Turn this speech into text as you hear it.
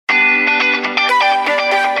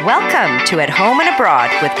Welcome to At Home and Abroad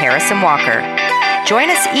with Harrison Walker. Join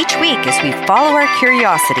us each week as we follow our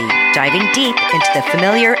curiosity, diving deep into the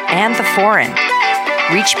familiar and the foreign.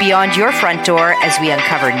 Reach beyond your front door as we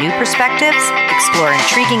uncover new perspectives, explore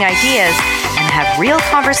intriguing ideas, and have real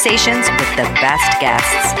conversations with the best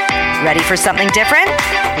guests. Ready for something different?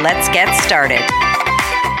 Let's get started.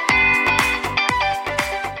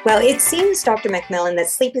 Well, it seems, Dr. MacMillan, that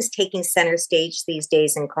sleep is taking center stage these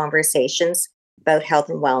days in conversations about health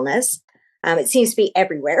and wellness. It seems to be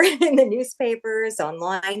everywhere in the newspapers,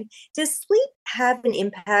 online. Does sleep have an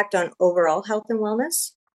impact on overall health and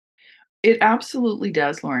wellness? It absolutely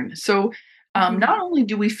does, Lauren. So not only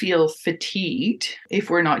do we feel fatigued if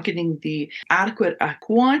we're not getting the adequate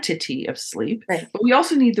quantity of sleep, Right. but we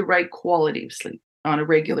also need the right quality of sleep on a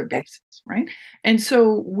regular basis, right? And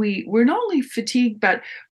so we're not only fatigued, but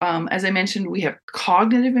as I mentioned, we have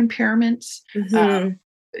cognitive impairments.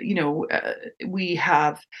 We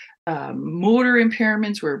have motor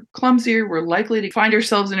impairments. We're clumsier. We're likely to find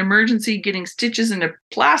ourselves in emergency getting stitches in a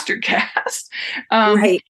plaster cast.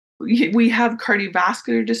 Right. We have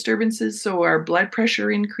cardiovascular disturbances, so our blood pressure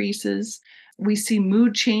increases. We see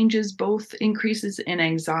mood changes, both increases in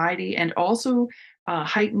anxiety and also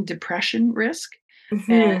heightened depression risk.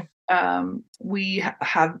 And we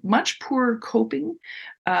have much poorer coping.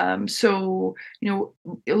 So,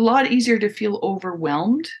 a lot easier to feel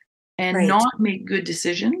overwhelmed and Right. not make good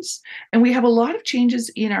decisions. And we have a lot of changes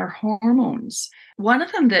in our hormones. One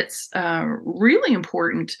of them that's really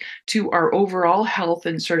important to our overall health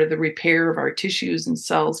and sort of the repair of our tissues and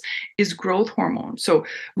cells is growth hormone. So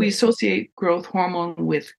we associate growth hormone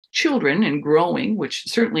with children and growing, which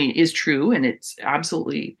certainly is true, and it's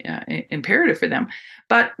absolutely imperative for them.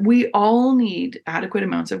 But we all need adequate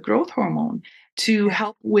amounts of growth hormone to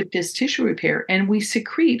help with this tissue repair. And we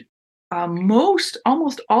secrete almost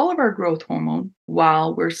all of our growth hormone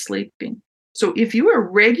while we're sleeping. So if you are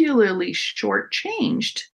regularly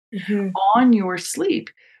shortchanged on your sleep,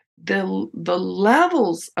 the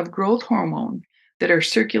levels of growth hormone that are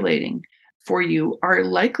circulating for you are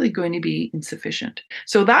likely going to be insufficient.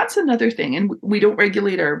 So that's another thing. And we don't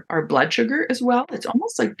regulate our blood sugar as well. It's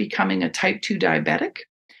almost like becoming a type 2 diabetic.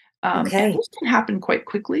 And this can happen quite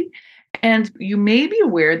quickly. And you may be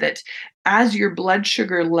aware that as your blood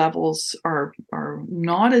sugar levels are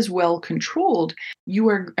not as well controlled, you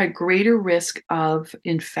are at greater risk of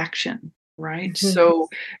infection, right? So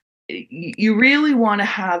you really want to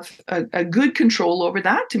have a good control over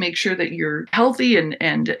that to make sure that you're healthy and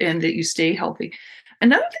that you stay healthy.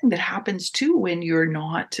 Another thing that happens too when you're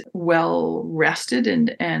not well rested,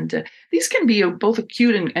 and these can be both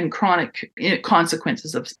acute and chronic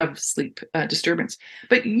consequences of sleep disturbance,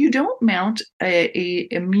 but you don't mount a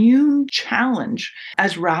immune challenge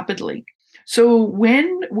as rapidly. So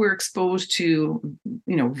when we're exposed to,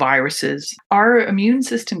 viruses, our immune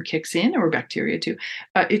system kicks in, or bacteria too.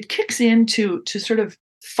 It kicks in to sort of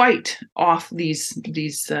fight off these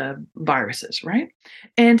viruses, right?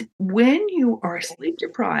 And when you are sleep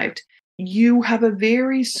deprived, you have a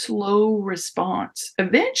very slow response.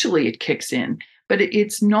 Eventually, it kicks in, but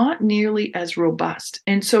it's not nearly as robust,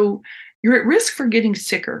 and so you're at risk for getting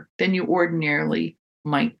sicker than you ordinarily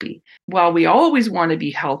might be. While we always want to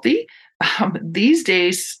be healthy, these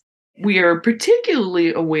days, we are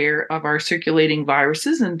particularly aware of our circulating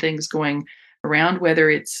viruses and things going around, whether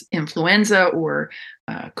it's influenza or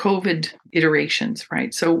COVID iterations,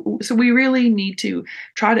 right? So we really need to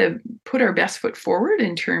try to put our best foot forward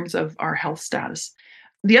in terms of our health status.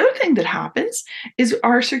 The other thing that happens is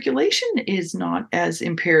our circulation is not as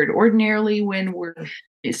impaired. Ordinarily, when we're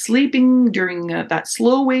sleeping during that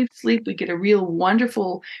slow wave sleep, we get a real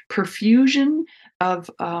wonderful perfusion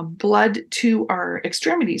of blood to our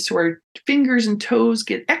extremities. So our fingers and toes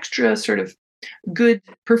get extra sort of good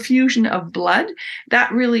perfusion of blood.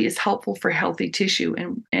 That really is helpful for healthy tissue.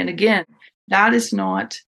 And again, that is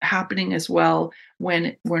not happening as well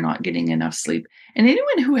when we're not getting enough sleep. And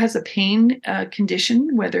anyone who has a pain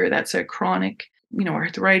condition, whether that's a chronic,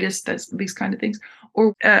 arthritis, that's these kind of things,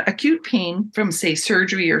 or acute pain from, say,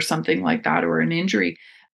 surgery or something like that, or an injury.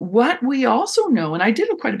 What we also know, and I did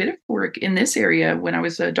quite a bit of work in this area when I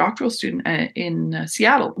was a doctoral student in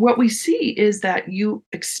Seattle, what we see is that you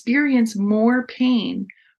experience more pain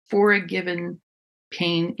for a given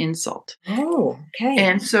pain insult. Oh, okay.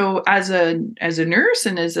 And so as a nurse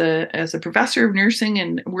and as a professor of nursing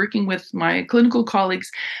and working with my clinical colleagues,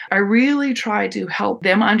 I really try to help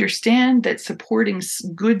them understand that supporting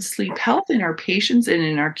good sleep health in our patients and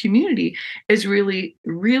in our community is really,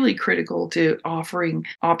 really critical to offering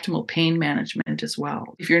optimal pain management as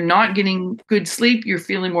well. If you're not getting good sleep, you're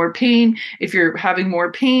feeling more pain. If you're having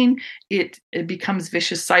more pain, it becomes a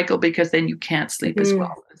vicious cycle because then you can't sleep as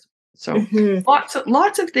well. So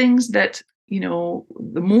lots of things that,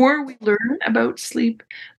 the more we learn about sleep,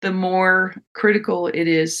 the more critical it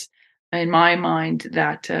is in my mind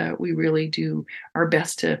that we really do our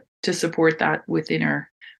best to support that within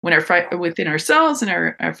ourselves and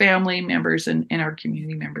our family members and our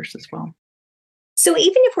community members as well. So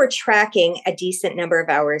even if we're tracking a decent number of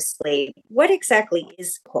hours sleep, what exactly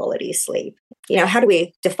is quality sleep? How do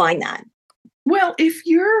we define that? Well, if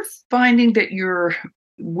you're finding that you're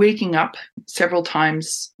waking up several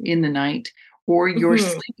times in the night, or your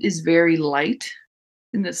sleep is very light,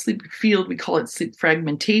 in the sleep field, we call it sleep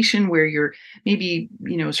fragmentation, where you're maybe,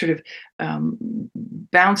 sort of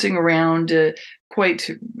bouncing around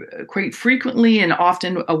quite frequently and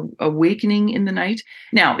often awakening in the night.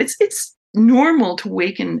 Now, it's normal to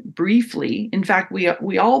waken briefly. In fact,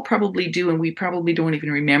 we all probably do, and we probably don't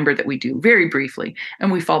even remember that we do very briefly,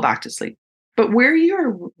 and we fall back to sleep. But where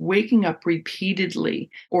you're waking up repeatedly,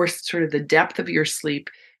 or sort of the depth of your sleep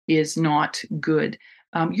is not good,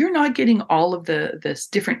 you're not getting all of the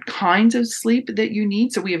different kinds of sleep that you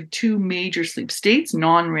need. So we have two major sleep states: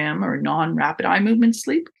 non-REM or non-rapid eye movement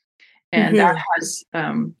sleep. And that has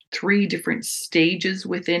 3 different stages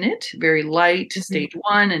within it: very light, stage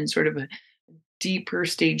 1, and sort of a deeper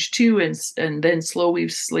stage 2, and then slow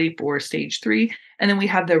wave sleep, or stage 3. And then we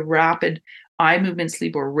have the rapid eye movement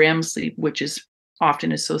sleep, or REM sleep, which is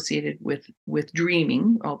often associated with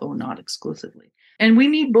dreaming, although not exclusively. And we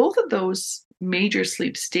need both of those major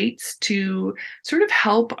sleep states to sort of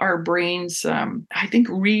help our brains, I think,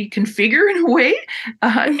 reconfigure in a way,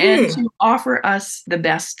 and to offer us the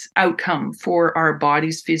best outcome for our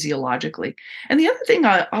bodies physiologically. And the other thing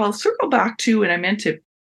I'll circle back to, and I meant to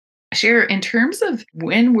share, in terms of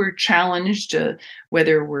when we're challenged,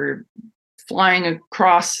 whether we're flying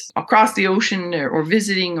across the ocean, or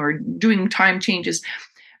visiting, or doing time changes,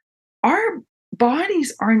 our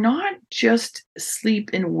bodies are not just sleep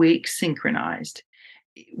and wake synchronized.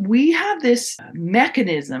 We have this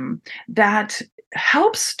mechanism that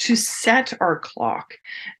helps to set our clock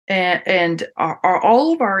and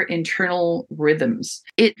all of our internal rhythms.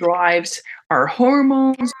 It drives our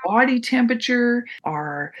hormones, body temperature,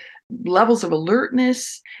 our levels of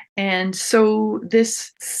alertness. And so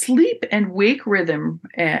this sleep and wake rhythm,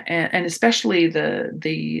 and especially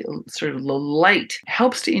the sort of the light,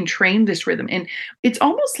 helps to entrain this rhythm. And it's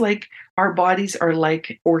almost like our bodies are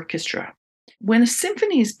like orchestra. When a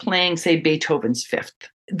symphony is playing, say, Beethoven's Fifth,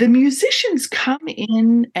 the musicians come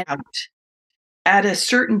in and out at a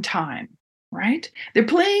certain time, right? They're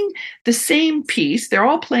playing the same piece. They're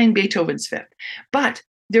all playing Beethoven's Fifth, but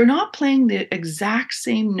they're not playing the exact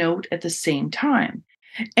same note at the same time.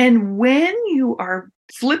 And when you are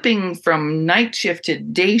flipping from night shift to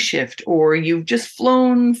day shift, or you've just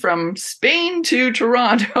flown from Spain to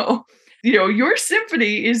Toronto, your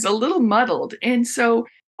symphony is a little muddled. And so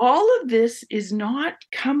all of this is not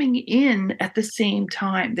coming in at the same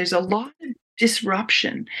time. There's a lot of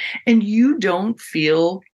disruption, and you don't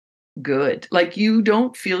feel good. Like, you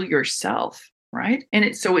don't feel yourself, right?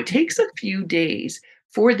 And so it takes a few days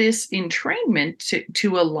for this entrainment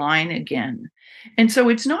to align again. And so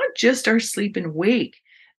it's not just our sleep and wake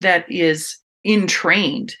that is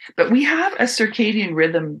entrained, but we have a circadian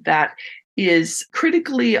rhythm that is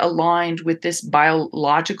critically aligned with this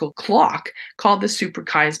biological clock called the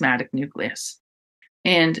suprachiasmatic nucleus.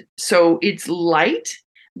 And so it's light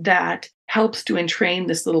that helps to entrain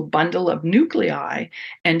this little bundle of nuclei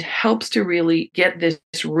and helps to really get this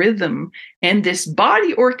rhythm and this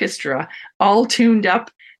body orchestra all tuned up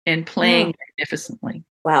and playing magnificently.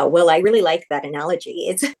 Wow. Well, I really like that analogy.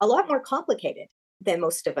 It's a lot more complicated than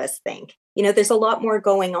most of us think. There's a lot more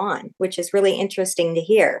going on, which is really interesting to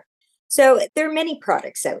hear. So there are many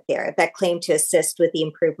products out there that claim to assist with the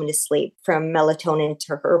improvement of sleep, from melatonin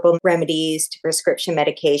to herbal remedies to prescription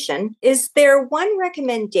medication. Is there one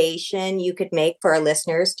recommendation you could make for our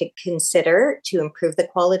listeners to consider to improve the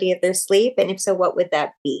quality of their sleep? And if so, what would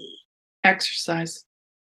that be? Exercise.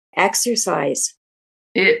 Exercise.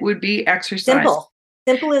 It would be exercise.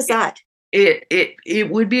 Simple as that. It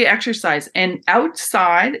would be exercise, and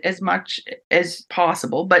outside as much as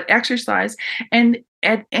possible, but exercise, and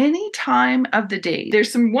at any time of the day.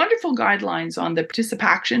 There's some wonderful guidelines on the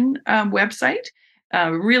Participation website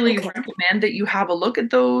Really recommend that you have a look at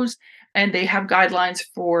those. And they have guidelines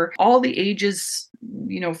for all the ages,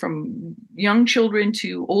 from young children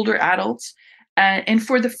to older adults. And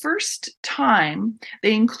for the first time,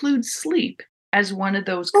 they include sleep as one of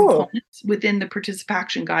those components within the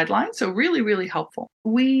participation guidelines. So really, really helpful.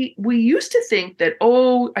 We used to think that,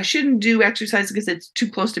 I shouldn't do exercise because it's too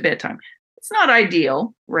close to bedtime. It's not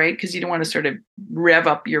ideal, right? Because you don't want to sort of rev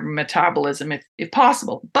up your metabolism if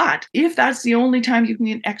possible. But if that's the only time you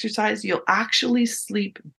can exercise, you'll actually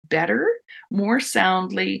sleep better, more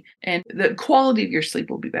soundly, and the quality of your sleep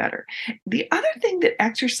will be better. The other thing that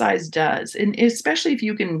exercise does, and especially if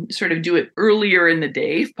you can sort of do it earlier in the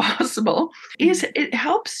day, if possible, is it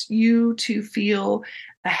helps you to feel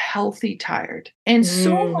a healthy tired. And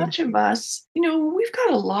so much of us, we've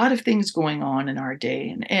got a lot of things going on in our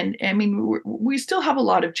day. And I mean, we still have a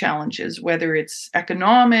lot of challenges, whether it's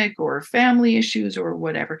economic or family issues or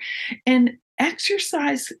whatever. And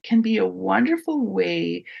exercise can be a wonderful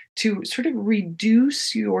way to sort of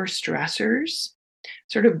reduce your stressors,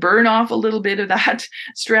 sort of burn off a little bit of that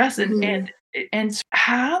stress and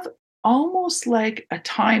have almost like a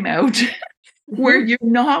timeout where you're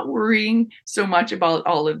not worrying so much about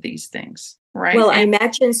all of these things, right? Well, I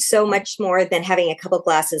imagine so much more than having a couple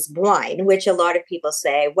glasses of wine, which a lot of people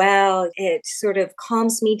say, well, it sort of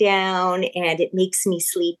calms me down and it makes me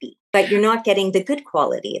sleepy. But you're not getting the good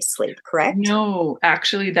quality of sleep, correct? No,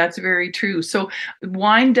 actually, that's very true. So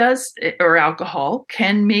wine or alcohol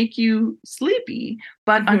can make you sleepy,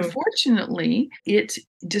 but unfortunately, it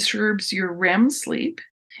disturbs your REM sleep.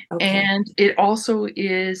 And it also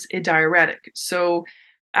is a diuretic. So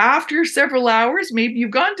after several hours, maybe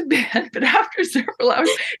you've gone to bed, but after several hours,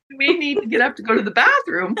 you may need to get up to go to the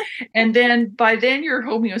bathroom. And then by then your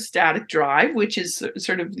homeostatic drive, which is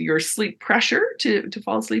sort of your sleep pressure to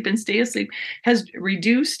fall asleep and stay asleep, has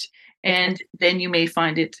reduced. And then you may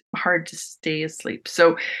find it hard to stay asleep.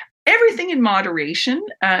 So everything in moderation,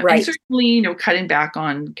 and certainly, cutting back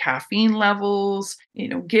on caffeine levels,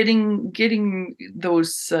 getting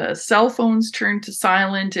those cell phones turned to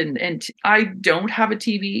silent. And I don't have a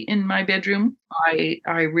TV in my bedroom. I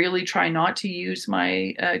really try not to use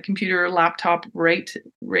my computer or laptop right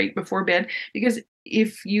before bed, because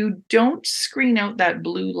if you don't screen out that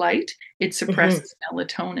blue light, it suppresses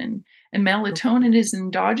melatonin. And melatonin is an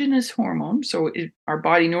endogenous hormone, so our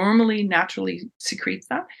body naturally secretes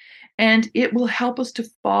that. And it will help us to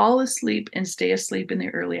fall asleep and stay asleep in the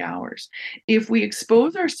early hours. If we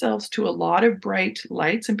expose ourselves to a lot of bright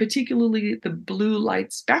lights, and particularly the blue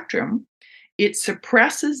light spectrum, it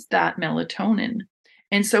suppresses that melatonin.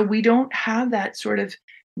 And so we don't have that sort of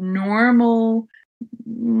normal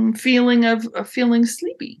feeling of feeling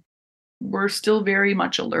sleepy. We're still very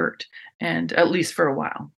much alert, and at least for a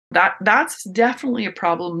while. That's definitely a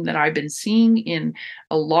problem that I've been seeing in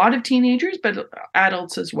a lot of teenagers, but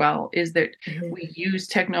adults as well, is that we use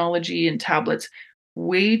technology and tablets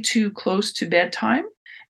way too close to bedtime,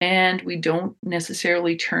 and we don't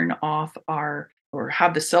necessarily turn off or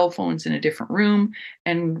have the cell phones in a different room.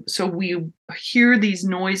 And so we hear these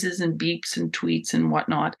noises and beeps and tweets and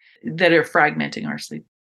whatnot that are fragmenting our sleep.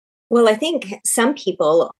 Well, I think some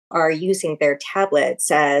people are using their tablets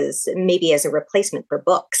as a replacement for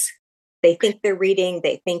books. They think they're reading,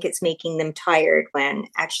 they think it's making them tired, when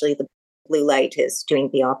actually the blue light is doing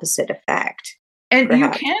the opposite effect. And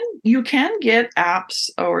perhaps you can get apps,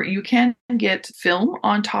 or you can get film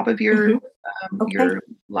on top of your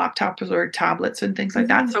laptops or tablets and things like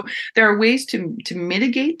that. So there are ways to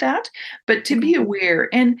mitigate that, but to be aware.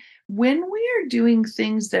 And when we are doing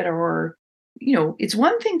things that are, it's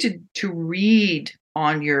one thing to read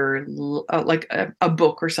on your like a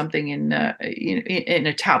book or something in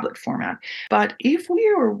a tablet format, but if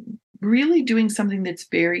we are really doing something that's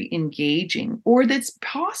very engaging or that's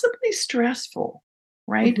possibly stressful,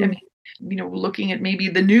 right? I mean, looking at maybe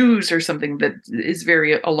the news or something that is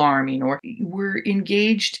very alarming, or we're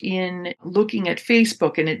engaged in looking at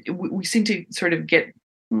Facebook, and we seem to sort of get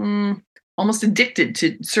almost addicted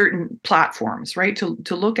to certain platforms, right?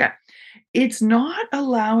 To look at. It's not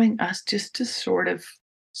allowing us just to sort of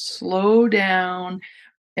slow down.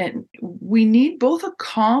 And we need both a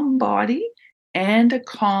calm body and a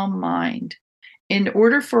calm mind in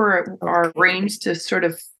order for our brains to sort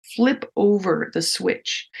of flip over the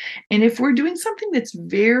switch. And if we're doing something that's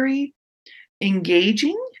very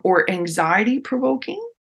engaging or anxiety provoking,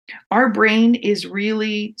 our brain is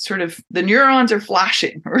really sort of, the neurons are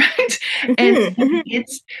flashing, right? And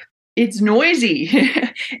it's noisy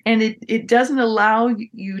and it doesn't allow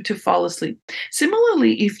you to fall asleep.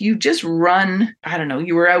 Similarly, if you just run, I don't know,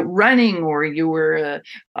 you were out running or you were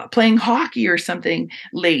playing hockey or something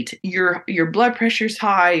late, your blood pressure's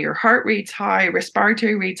high, your heart rate's high,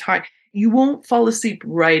 respiratory rate's high, you won't fall asleep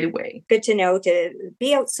right away. Good to know to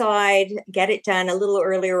be outside, get it done a little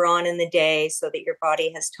earlier on in the day so that your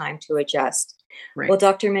body has time to adjust. Right. Well,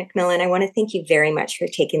 Dr. MacMillan, I want to thank you very much for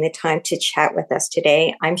taking the time to chat with us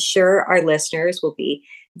today. I'm sure our listeners will be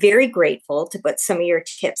very grateful to put some of your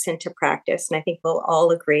tips into practice. And I think we'll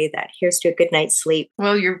all agree that here's to a good night's sleep.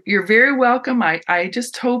 Well, you're very welcome. I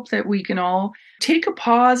just hope that we can all take a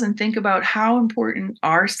pause and think about how important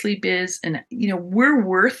our sleep is. And, we're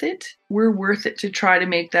worth it. We're worth it to try to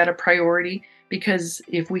make that a priority. Because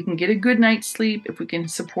if we can get a good night's sleep, if we can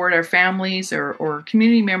support our families or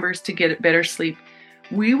community members to get a better sleep,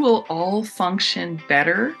 we will all function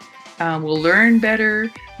better. We'll learn better.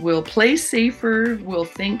 We'll play safer. We'll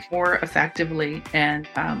think more effectively. And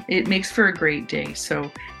it makes for a great day. So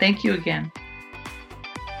thank you again.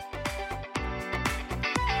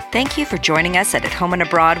 Thank you for joining us at Home and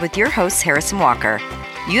Abroad with your host, Harrison Walker.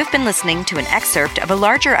 You have been listening to an excerpt of a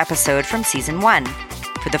larger episode from Season 1.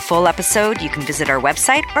 For the full episode, you can visit our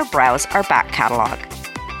website or browse our back catalog.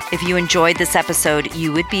 If you enjoyed this episode,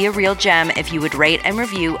 you would be a real gem if you would rate and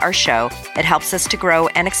review our show. It helps us to grow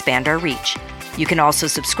and expand our reach. You can also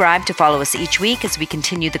subscribe to follow us each week as we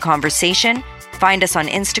continue the conversation. Find us on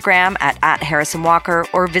Instagram at Harrison Walker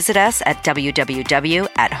or visit us at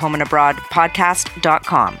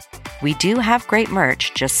www.homeandabroadpodcast.com. We do have great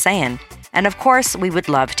merch, just saying. And of course, we would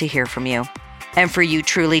love to hear from you. And for you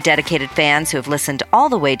truly dedicated fans who have listened all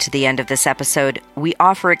the way to the end of this episode, we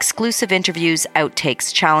offer exclusive interviews,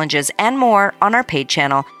 outtakes, challenges, and more on our paid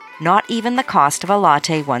channel, not even the cost of a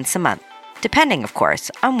latte once a month, depending, of course,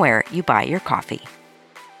 on where you buy your coffee.